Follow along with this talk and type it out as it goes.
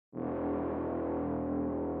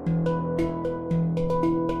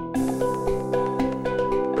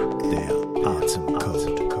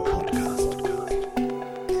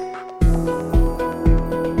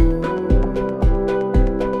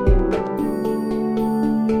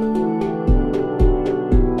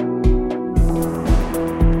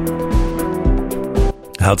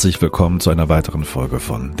Herzlich willkommen zu einer weiteren Folge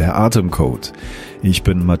von Der Atemcode. Ich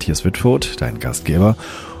bin Matthias Wittfurt, dein Gastgeber,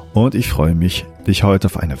 und ich freue mich, dich heute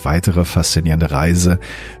auf eine weitere faszinierende Reise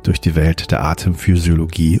durch die Welt der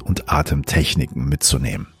Atemphysiologie und Atemtechniken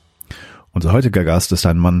mitzunehmen. Unser heutiger Gast ist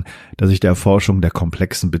ein Mann, der sich der Erforschung der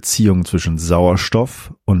komplexen Beziehung zwischen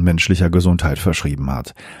Sauerstoff und menschlicher Gesundheit verschrieben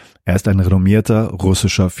hat. Er ist ein renommierter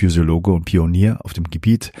russischer Physiologe und Pionier auf dem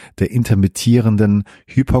Gebiet der intermittierenden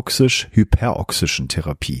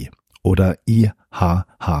Hypoxie-Hyperoxie-Therapie oder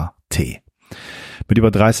IHHT. Mit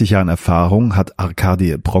über 30 Jahren Erfahrung hat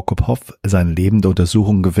Arkadi Prokopow sein Leben der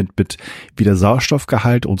Untersuchungen gewidmet, wie der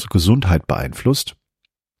Sauerstoffgehalt unsere Gesundheit beeinflusst,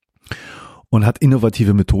 und hat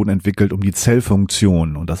innovative Methoden entwickelt, um die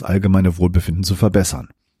Zellfunktion und das allgemeine Wohlbefinden zu verbessern.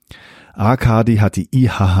 Arkadi hat die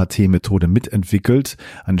IHHT-Methode mitentwickelt,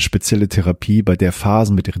 eine spezielle Therapie, bei der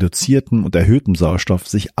Phasen mit reduziertem und erhöhtem Sauerstoff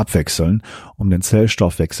sich abwechseln, um den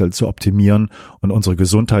Zellstoffwechsel zu optimieren und unsere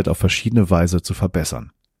Gesundheit auf verschiedene Weise zu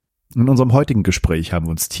verbessern. In unserem heutigen Gespräch haben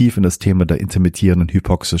wir uns tief in das Thema der intermittierenden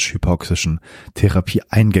hypoxisch-hyperoxischen Therapie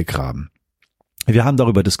eingegraben. Wir haben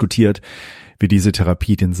darüber diskutiert, wie diese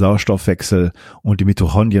Therapie den Sauerstoffwechsel und die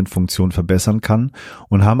Mitochondrienfunktion verbessern kann,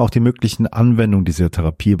 und haben auch die möglichen Anwendungen dieser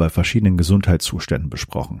Therapie bei verschiedenen Gesundheitszuständen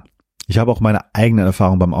besprochen. Ich habe auch meine eigene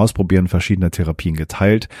Erfahrung beim Ausprobieren verschiedener Therapien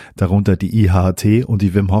geteilt, darunter die IHHT und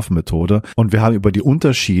die Wim Hof Methode, und wir haben über die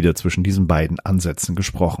Unterschiede zwischen diesen beiden Ansätzen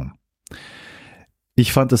gesprochen.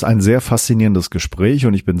 Ich fand es ein sehr faszinierendes Gespräch,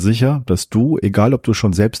 und ich bin sicher, dass du, egal ob du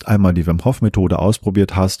schon selbst einmal die Wim Hof Methode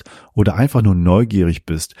ausprobiert hast oder einfach nur neugierig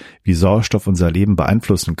bist, wie Sauerstoff unser Leben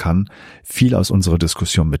beeinflussen kann, viel aus unserer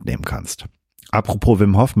Diskussion mitnehmen kannst. Apropos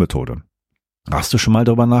Wim Hof Methode. Hast du schon mal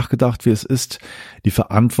darüber nachgedacht, wie es ist, die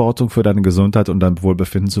Verantwortung für deine Gesundheit und dein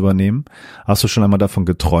Wohlbefinden zu übernehmen? Hast du schon einmal davon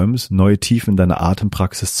geträumt, neue Tiefen in deiner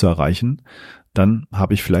Atempraxis zu erreichen? Dann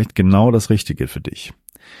habe ich vielleicht genau das Richtige für dich.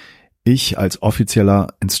 Ich als offizieller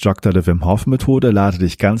Instructor der Wim Hof Methode lade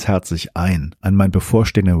dich ganz herzlich ein, an meinen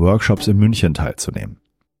bevorstehenden Workshops in München teilzunehmen.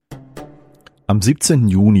 Am 17.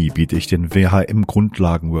 Juni biete ich den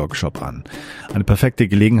WHM-Grundlagen-Workshop an. Eine perfekte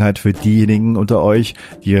Gelegenheit für diejenigen unter euch,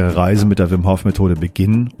 die ihre Reise mit der Wim Hof Methode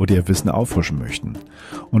beginnen oder ihr Wissen auffrischen möchten.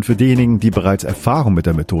 Und für diejenigen, die bereits Erfahrung mit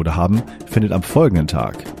der Methode haben, findet am folgenden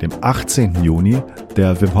Tag, dem 18. Juni,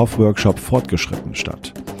 der Wim Hof Workshop fortgeschritten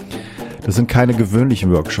statt. Das sind keine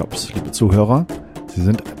gewöhnlichen Workshops, liebe Zuhörer. Sie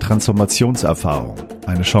sind Transformationserfahrungen.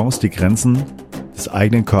 Eine Chance, die Grenzen des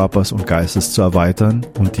eigenen Körpers und Geistes zu erweitern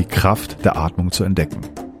und die Kraft der Atmung zu entdecken.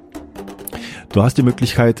 Du hast die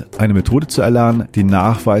Möglichkeit, eine Methode zu erlernen, die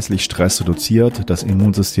nachweislich Stress reduziert, das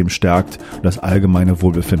Immunsystem stärkt und das allgemeine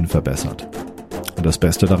Wohlbefinden verbessert. Und das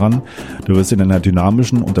Beste daran, du wirst in einer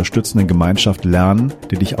dynamischen, unterstützenden Gemeinschaft lernen,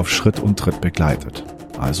 die dich auf Schritt und Tritt begleitet.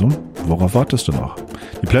 Also, worauf wartest du noch?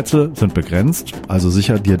 Die Plätze sind begrenzt, also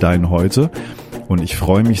sicher dir deinen heute, und ich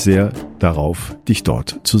freue mich sehr darauf, dich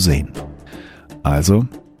dort zu sehen. Also,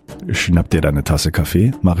 schnapp dir deine Tasse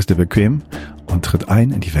Kaffee, mach es dir bequem und tritt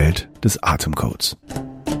ein in die Welt des Atemcodes.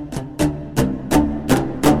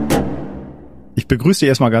 Ich begrüße dich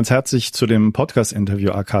erstmal ganz herzlich zu dem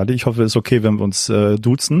Podcast-Interview, Arkadi. Ich hoffe, es ist okay, wenn wir uns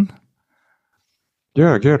duzen.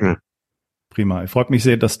 Ja, gerne. Prima. Freut mich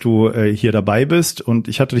sehr, dass du hier dabei bist, und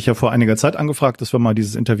ich hatte dich ja vor einiger Zeit angefragt, dass wir mal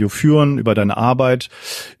dieses Interview führen über deine Arbeit,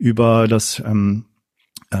 über das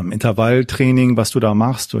Intervalltraining, was du da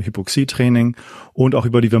machst, so Hypoxie-Training, und auch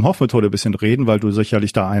über die Wim Hof Methode ein bisschen reden, weil du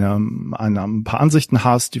sicherlich da ein paar Ansichten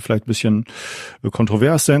hast, die vielleicht ein bisschen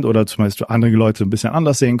kontrovers sind oder zumindest andere Leute ein bisschen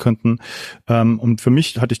anders sehen könnten. Und für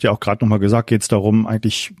mich, hatte ich dir auch gerade nochmal gesagt, geht es darum,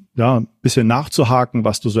 eigentlich ein bisschen nachzuhaken,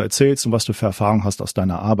 was du so erzählst und was du für Erfahrungen hast aus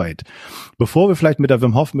deiner Arbeit. Bevor wir vielleicht mit der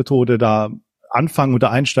Wim Hof Methode da anfangen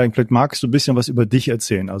oder einsteigen, vielleicht magst du ein bisschen was über dich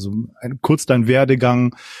erzählen, also kurz deinen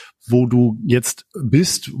Werdegang, wo du jetzt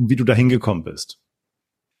bist und wie du da hingekommen bist.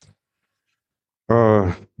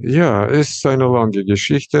 Ja, es ist eine lange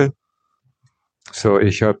Geschichte. So,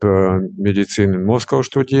 ich habe Medizin in Moskau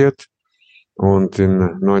studiert und in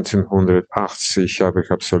 1980 habe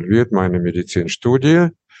ich absolviert meine Medizinstudie.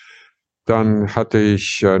 Dann hatte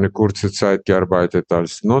ich eine kurze Zeit gearbeitet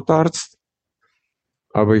als Notarzt,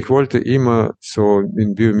 aber ich wollte immer so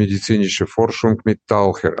in biomedizinischer Forschung mit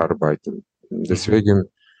Taucher arbeiten. Deswegen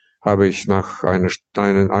habe ich nach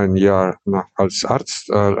ein Jahr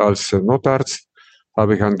als Notarzt,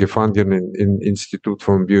 habe ich angefangen im Institut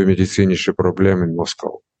für biomedizinische Probleme in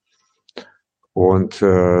Moskau. Und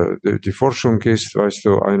die Forschung ist, weißt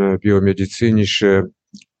du, eine biomedizinische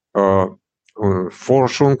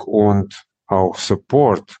Forschung und auch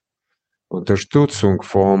Support, Unterstützung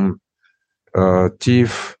vom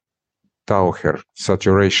Tieftaucher,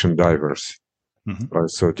 Saturation Divers.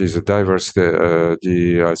 Also diese Divers,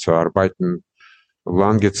 die also arbeiten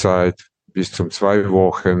lange Zeit, bis zum 2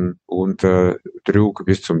 Wochen unter Druck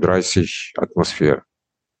bis zum 30 Atmosphäre.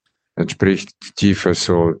 Entspricht Tiefe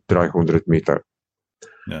so 300 Meter.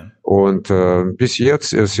 Ja. Und bis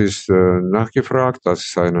jetzt es ist nachgefragt, das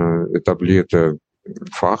ist eine etablierte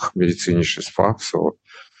Fach, medizinisches Fach. So,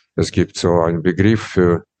 es gibt so einen Begriff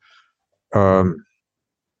für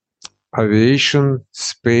Aviation,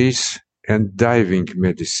 Space and Diving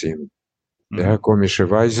Medicine. Ja,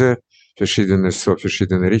 komischerweise verschiedene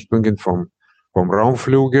Richtungen vom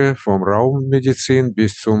Raumflüge, vom Raummedizin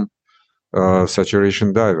bis zum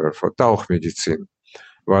Saturation Diver, von Tauchmedizin.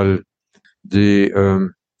 Weil die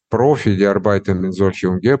Profi, die arbeiten in solcher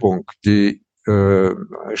Umgebung, die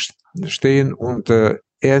stehen unter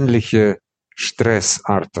ähnliche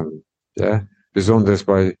Stressarten. Ja? Besonders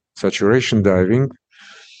bei Saturation Diving.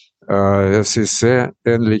 Es ist sehr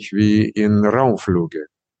ähnlich wie in Raumflüge,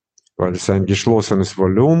 weil es ein geschlossenes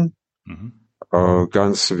Volumen,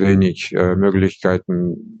 ganz wenig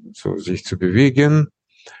Möglichkeiten, sich zu bewegen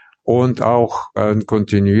und auch ein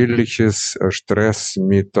kontinuierliches Stress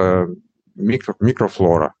mit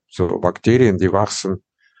Mikroflora, so Bakterien, die wachsen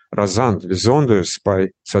rasant, besonders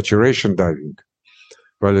bei Saturation Diving,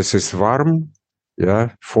 weil es ist warm,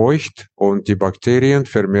 ja, feucht und die Bakterien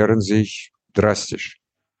vermehren sich drastisch.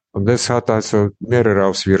 Und das hat also mehrere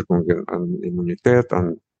Auswirkungen an Immunität,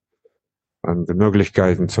 an die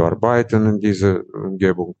Möglichkeiten zu arbeiten in dieser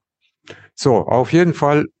Umgebung. So, auf jeden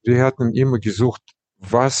Fall, wir hatten immer gesucht,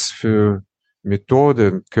 was für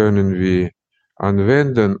Methoden können wir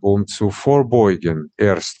anwenden, um zu vorbeugen.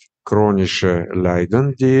 Erst chronische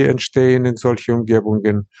Leiden, die entstehen in solchen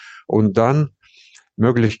Umgebungen, und dann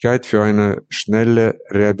Möglichkeit für eine schnelle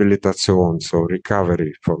Rehabilitation, so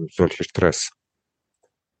Recovery von solchem Stress.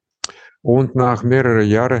 Und nach mehreren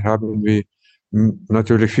Jahren haben wir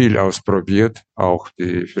natürlich viel ausprobiert, auch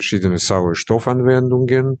die verschiedenen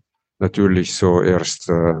Sauerstoffanwendungen. Natürlich so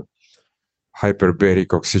erst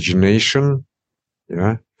Hyperbaric Oxygenation,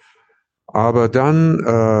 ja. Aber dann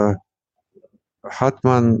hat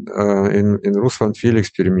man in Russland viel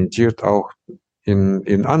experimentiert, auch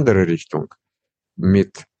in andere Richtung,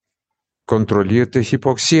 mit kontrollierter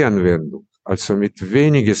Hypoxieanwendung, also mit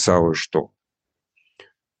weniger Sauerstoff.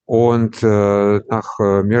 Und nach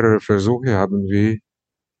mehreren Versuchen haben wir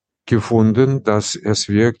gefunden, dass es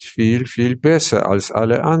wirkt viel, viel besser als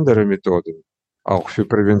alle anderen Methoden, auch für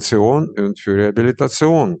Prävention und für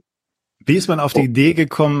Rehabilitation. Wie ist man auf die Idee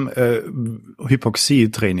gekommen,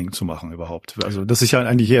 Hypoxie-Training zu machen überhaupt? Also das ist ja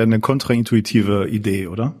eigentlich eher eine kontraintuitive Idee,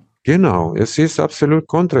 oder? Genau, es ist absolut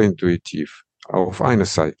kontraintuitiv auf einer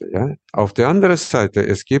Seite. Ja? Auf der anderen Seite,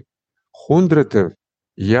 es gibt hunderte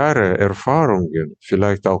Jahre Erfahrungen,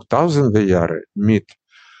 vielleicht auch tausende Jahre mit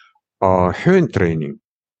Höhentraining.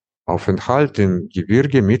 Aufenthalt in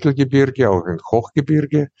Gebirge, Mittelgebirge, auch in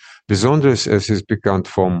Hochgebirge. Besonders es ist bekannt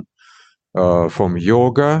vom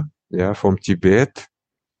Yoga, ja, vom Tibet,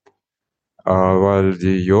 weil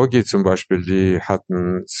die Yogi zum Beispiel, die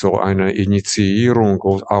hatten so eine Initiierung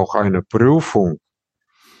und auch eine Prüfung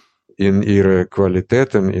in ihre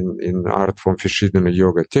Qualitäten, in Art von verschiedenen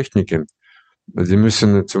Yoga-Techniken. Sie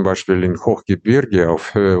müssen zum Beispiel in Hochgebirge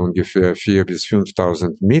auf Höhe ungefähr 4.000 bis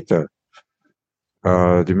 5.000 Meter,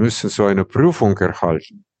 die müssen so eine Prüfung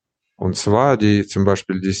erhalten. Und zwar, die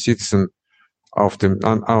sitzen auf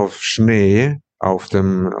Schnee, auf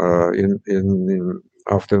dem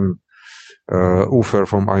Ufer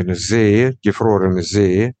von einer See, gefrorene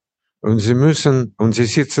See, und sie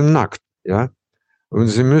sitzen nackt, ja, und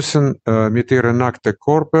sie müssen mit ihrem nackten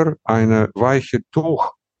Körper eine weiche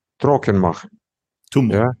Tuch trocken machen.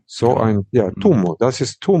 Tumor. Ja, so genau. Tumor, das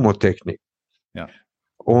ist Tumortechnik. Ja.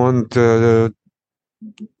 Und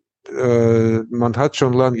man hat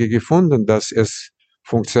schon lange gefunden, dass es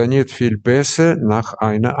funktioniert viel besser nach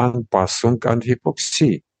einer Anpassung an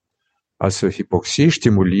Hypoxie. Also Hypoxie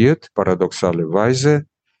stimuliert paradoxalerweise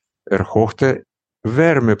erhöhte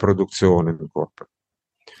Wärmeproduktion im Körper.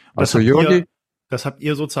 Also das habt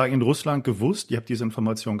ihr sozusagen in Russland gewusst? Ihr habt diese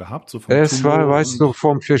Information gehabt? So vom es war, weißt du,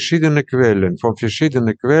 von verschiedenen Quellen.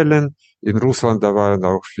 In Russland, da waren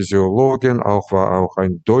auch Physiologen, war auch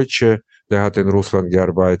ein Deutscher, der hat in Russland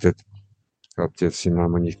gearbeitet. Ich habe jetzt den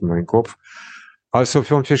Namen nicht in meinem Kopf. Also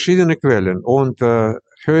von verschiedenen Quellen. Und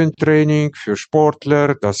Höhentraining für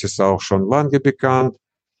Sportler, das ist auch schon lange bekannt.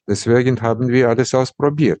 Deswegen haben wir alles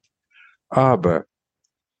ausprobiert. Aber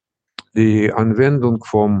die Anwendung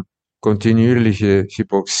von kontinuierlicher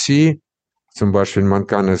Hypoxie, zum Beispiel man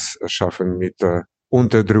kann es schaffen mit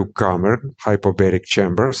Unterdruckkammern, Hyperbaric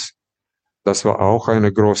Chambers. Das war auch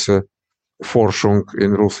eine große Forschung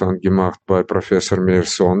in Russland gemacht bei Professor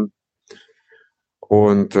Meyerson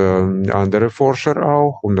und andere Forscher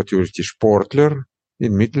auch und natürlich die Sportler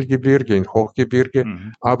in Mittelgebirge, in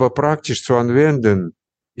Hochgebirge, aber praktisch zu anwenden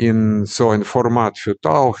in so ein Format für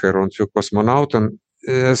Taucher und für Kosmonauten,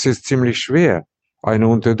 es ist ziemlich schwer. Eine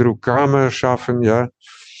Unterdruckkammer schaffen, ja.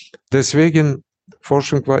 Deswegen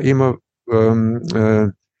Forschung war immer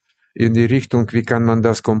in die Richtung, wie kann man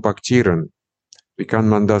das kompaktieren? Wie kann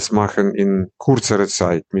man das machen in kürzerer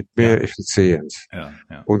Zeit mit mehr Effizienz? Ja.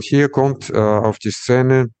 Und hier kommt auf die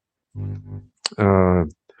Szene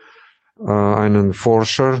einen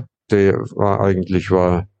Forscher, der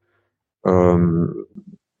war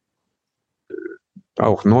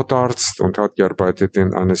auch Notarzt und hat gearbeitet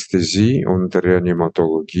in Anästhesie und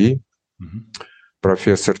Reanimatologie,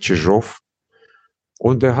 Professor Tschischow.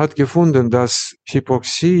 Und er hat gefunden, dass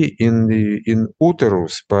Hypoxie in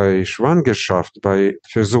Uterus bei Schwangerschaft, bei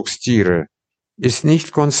Versuchstiere, ist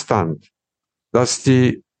nicht konstant. Dass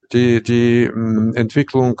die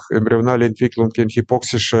Entwicklung, embryonale Entwicklung in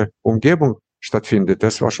hypoxischer Umgebung stattfindet,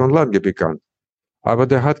 das war schon lange bekannt. Aber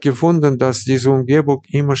der hat gefunden, dass diese Umgebung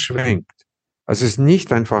immer schwenkt. Also es ist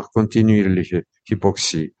nicht einfach kontinuierliche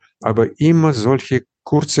Hypoxie, aber immer solche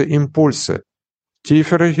kurze Impulse.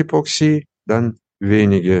 Tiefere Hypoxie, dann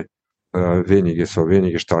wenige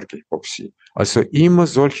starke Hypoxie. Also immer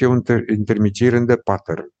solche intermittierende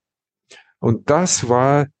Pattern. Und das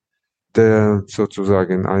war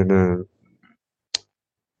sozusagen ein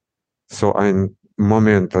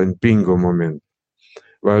Moment, ein Bingo-Moment.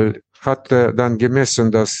 Weil hat er dann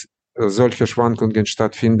gemessen, dass solche Schwankungen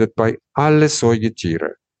stattfinden bei allen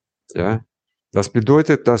Säugetieren. Ja? Das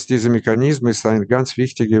bedeutet, dass dieser Mechanismus eine ganz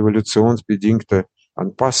wichtige evolutionsbedingte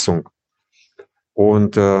Anpassung.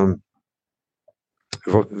 Und für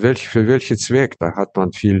welchen Zweck, da hat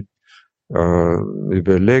man viel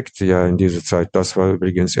überlegt, ja, in dieser Zeit. Das war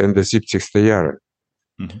übrigens Ende 70er Jahre.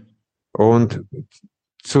 Und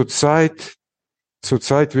zurzeit,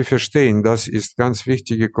 wir verstehen, das ist ganz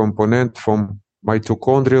wichtige Komponent vom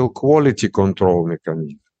Mitochondrial Quality Control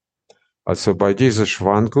Mechanismus. Also bei diesen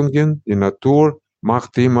Schwankungen, die Natur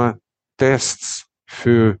macht immer Tests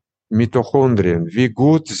für Mitochondrien. Wie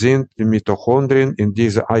gut sind die Mitochondrien in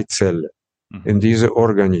dieser Eizelle, in diesem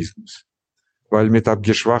Organismus? Weil mit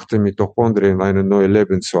abgeschwachten Mitochondrien eine neue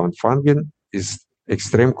Leben zu anfangen, ist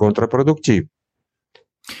extrem kontraproduktiv.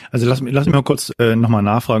 Also lass mich mal kurz nochmal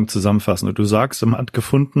nachfragen, zusammenfassen. Du sagst, man hat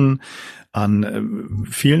gefunden, an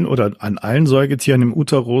vielen oder an allen Säugetieren im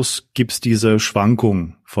Uterus gibt's diese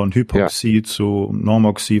Schwankung von Hypoxie zu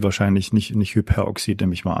Normoxie, wahrscheinlich nicht Hyperoxie,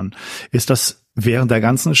 nehme ich mal an. Ist das während der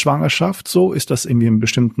ganzen Schwangerschaft so? Ist das irgendwie in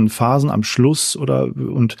bestimmten Phasen am Schluss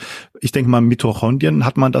und ich denke mal, Mitochondrien,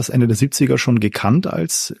 hat man das Ende der 70er schon gekannt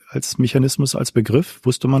als Mechanismus, als Begriff?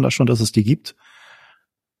 Wusste man da schon, dass es die gibt?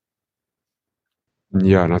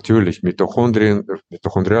 Ja, natürlich.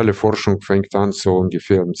 Mitochondriale Forschung fängt an so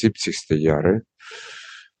ungefähr im 70. Jahre.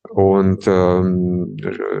 Und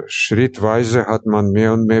schrittweise hat man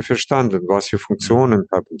mehr und mehr verstanden, was für Funktionen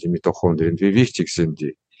haben die Mitochondrien, wie wichtig sind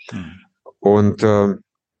die. Und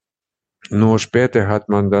nur später hat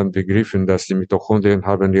man dann begriffen, dass die Mitochondrien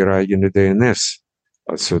haben ihre eigene DNS.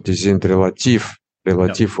 Also die sind relativ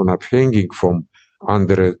unabhängig von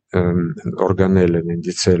anderen Organellen in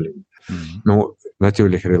die Zellen. Nur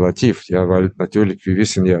natürlich relativ, ja, weil natürlich, wir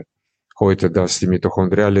wissen ja heute, dass die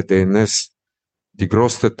mitochondriale DNS, die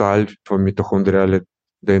größte Teil von mitochondriale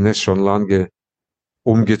DNS schon lange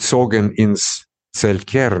umgezogen ins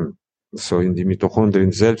Zellkern. So in die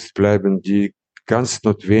Mitochondrien selbst bleiben die ganz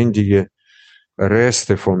notwendige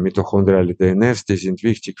Reste von mitochondriale DNS, die sind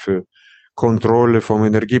wichtig für Kontrolle von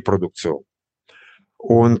Energieproduktion.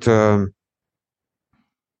 Und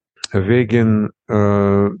wegen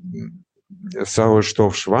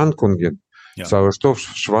Sauerstoffschwankungen. Ja.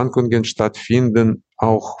 Sauerstoffschwankungen stattfinden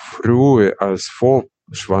auch früher als vor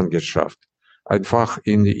Schwangerschaft. Einfach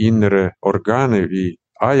in die innere Organe wie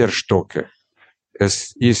Eierstöcke.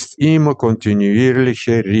 Es ist immer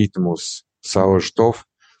kontinuierlicher Rhythmus,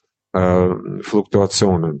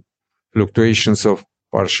 Sauerstofffluktuationen. Fluctuations of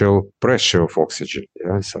partial pressure of oxygen,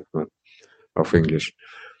 ja, sagt man auf Englisch.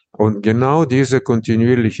 Und genau dieser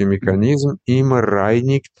kontinuierliche Mechanismus immer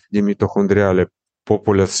reinigt die mitochondriale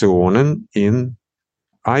Populationen in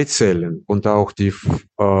Eizellen und auch die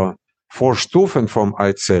Vorstufen von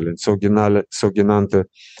Eizellen, sogenannte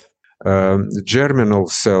Germinal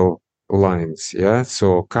Cell Lines, ja,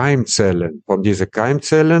 so Keimzellen. Von diesen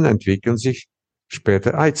Keimzellen entwickeln sich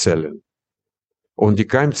später Eizellen. Und die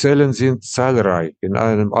Keimzellen sind zahlreich. In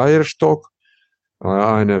einem Eierstock,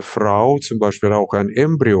 eine Frau, zum Beispiel auch ein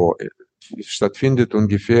Embryo, stattfindet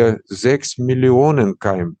ungefähr 6 Millionen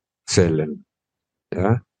Keimzellen,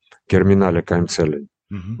 ja, germinale Keimzellen.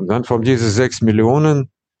 Und dann von diesen 6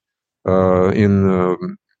 Millionen dann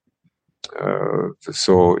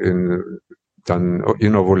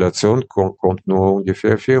in Ovulation kommt nur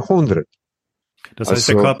ungefähr 400. Das heißt,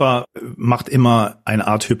 der Körper macht immer eine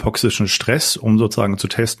Art hypoxischen Stress, um sozusagen zu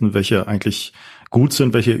testen, welche eigentlich gut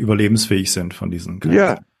sind, welche überlebensfähig sind von diesen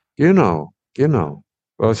Keimzellen. Ja, genau.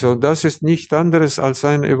 Also das ist nicht anderes als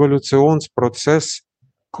ein Evolutionsprozess,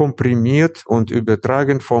 komprimiert und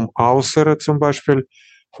übertragen vom äußeren, zum Beispiel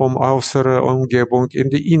vom äußeren Umgebung in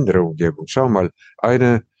die innere Umgebung. Schau mal,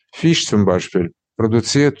 eine Fisch zum Beispiel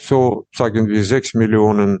produziert so, sagen wir, 6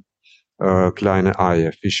 Millionen kleine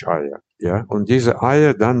Eier, Fischeier. Ja, und diese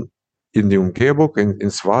Eier dann in die Umgebung,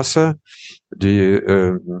 ins Wasser, die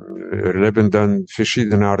erleben dann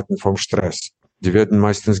verschiedene Arten vom Stress. Die werden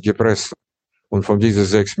meistens gepresst. Und von diesen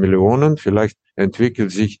 6 Millionen vielleicht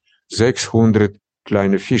entwickelt sich 600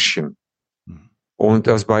 kleine Fischchen. Und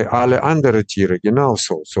das bei alle anderen Tiere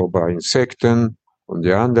genauso, so bei Insekten und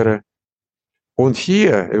die anderen. Und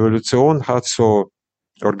hier, Evolution hat so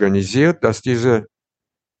organisiert, dass diese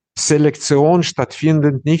Selektion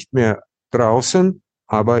stattfindet nicht mehr draußen,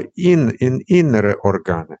 aber in innere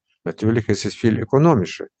Organe. Natürlich ist es viel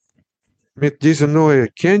ökonomischer. Mit diesen neuen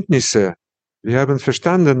Kenntnissen, wir haben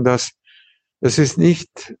verstanden, dass es ist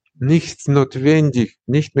nicht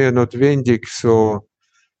mehr notwendig, so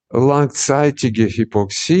langzeitige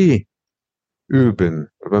Hypoxie üben,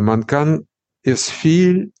 aber man kann es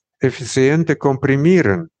viel effizienter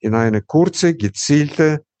komprimieren in eine kurze,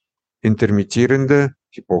 gezielte, intermittierende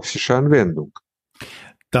hypoxische Anwendung.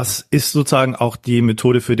 Das ist sozusagen auch die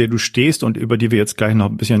Methode, für die du stehst und über die wir jetzt gleich noch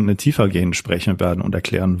ein bisschen tiefer gehen, sprechen werden und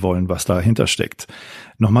erklären wollen, was dahinter steckt.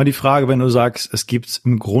 Nochmal die Frage, wenn du sagst, es gibt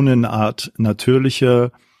im Grunde eine Art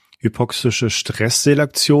natürliche hypoxische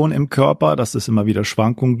Stressselektion im Körper, dass es immer wieder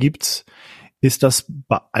Schwankungen gibt. Ist das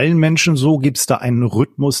bei allen Menschen so? Gibt es da einen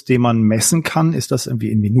Rhythmus, den man messen kann? Ist das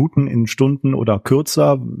irgendwie in Minuten, in Stunden oder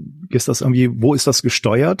kürzer? Ist das irgendwie, wo ist das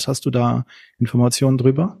gesteuert? Hast du da Informationen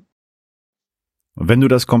drüber? Wenn du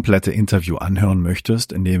das komplette Interview anhören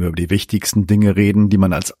möchtest, in dem wir über die wichtigsten Dinge reden, die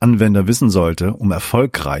man als Anwender wissen sollte, um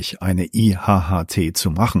erfolgreich eine IHHT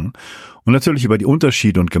zu machen, und natürlich über die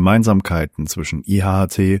Unterschiede und Gemeinsamkeiten zwischen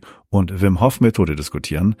IHHT und Wim Hof Methode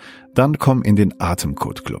diskutieren, dann komm in den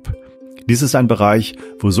Atemcode Club. Dies ist ein Bereich,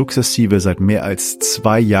 wo sukzessive seit mehr als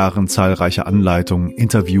 2 Jahren zahlreiche Anleitungen,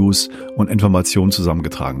 Interviews und Informationen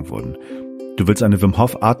zusammengetragen wurden. Du willst eine Wim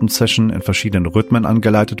Hof Atemsession in verschiedenen Rhythmen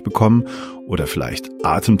angeleitet bekommen oder vielleicht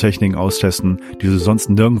Atemtechniken austesten, die du sonst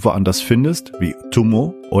nirgendwo anders findest, wie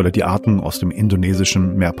Tumo oder die Atmung aus dem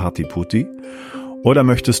indonesischen Merpati-Putih? Oder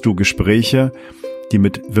möchtest du Gespräche, die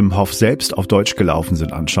mit Wim Hof selbst auf Deutsch gelaufen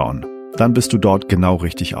sind, anschauen? Dann bist du dort genau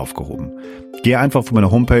richtig aufgehoben. Geh einfach auf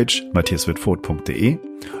meine Homepage matthiaswitfoth.de.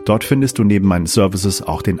 Dort findest du neben meinen Services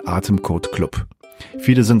auch den Atemcode Club.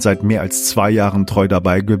 Viele sind seit mehr als 2 Jahren treu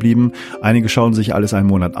dabei geblieben. Einige schauen sich alles einen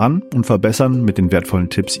Monat an und verbessern mit den wertvollen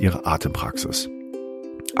Tipps ihre Atempraxis.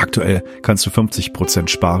 Aktuell kannst du 50%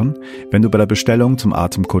 sparen, wenn du bei der Bestellung zum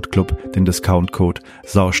Atemcode Club den Discountcode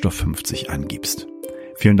Sauerstoff50 eingibst.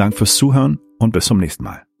 Vielen Dank fürs Zuhören und bis zum nächsten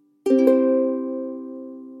Mal.